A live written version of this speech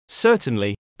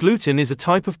Certainly, gluten is a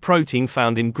type of protein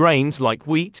found in grains like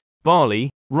wheat, barley,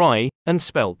 rye, and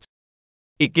spelt.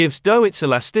 It gives dough its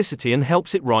elasticity and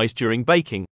helps it rise during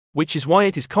baking, which is why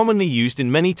it is commonly used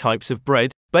in many types of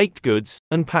bread, baked goods,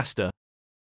 and pasta.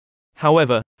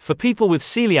 However, for people with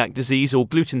celiac disease or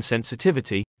gluten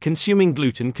sensitivity, consuming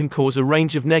gluten can cause a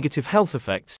range of negative health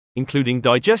effects, including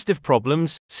digestive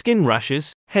problems, skin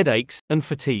rashes, headaches, and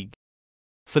fatigue.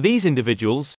 For these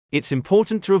individuals, it's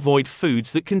important to avoid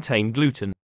foods that contain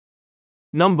gluten.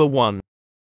 Number 1.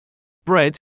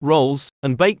 Bread, rolls,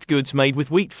 and baked goods made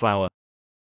with wheat flour.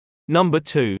 Number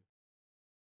 2.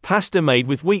 Pasta made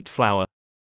with wheat flour.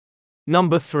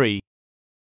 Number 3.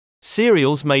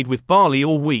 Cereals made with barley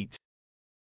or wheat.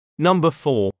 Number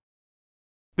 4.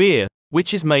 Beer,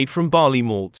 which is made from barley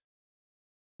malt.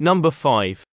 Number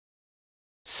 5.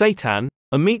 Seitan,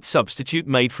 a meat substitute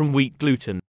made from wheat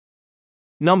gluten.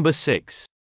 Number 6.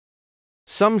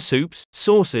 Some soups,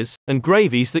 sauces, and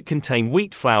gravies that contain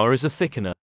wheat flour as a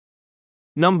thickener.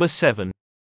 Number 7.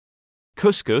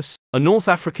 Couscous, a North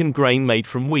African grain made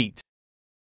from wheat.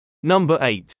 Number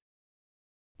 8.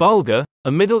 Bulgur,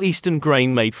 a Middle Eastern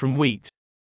grain made from wheat.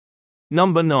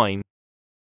 Number 9.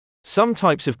 Some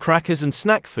types of crackers and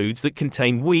snack foods that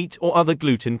contain wheat or other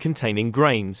gluten-containing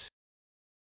grains.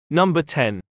 Number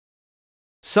 10.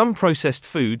 Some processed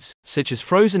foods, such as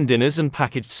frozen dinners and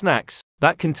packaged snacks,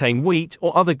 that contain wheat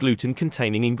or other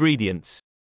gluten-containing ingredients.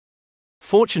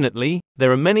 Fortunately,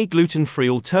 there are many gluten-free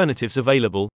alternatives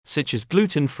available, such as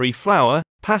gluten-free flour,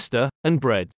 pasta, and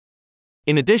bread.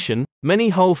 In addition, many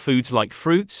whole foods like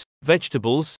fruits,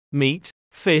 vegetables, meat,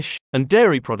 fish, and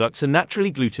dairy products are naturally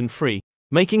gluten-free,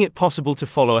 making it possible to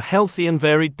follow a healthy and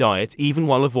varied diet even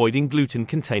while avoiding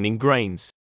gluten-containing grains.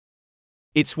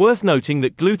 It's worth noting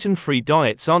that gluten-free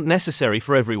diets aren't necessary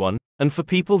for everyone, and for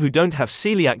people who don't have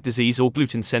celiac disease or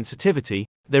gluten sensitivity,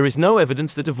 there is no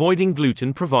evidence that avoiding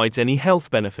gluten provides any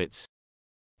health benefits.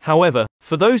 However,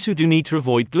 for those who do need to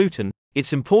avoid gluten,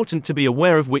 it's important to be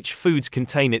aware of which foods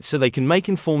contain it so they can make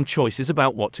informed choices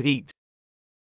about what to eat.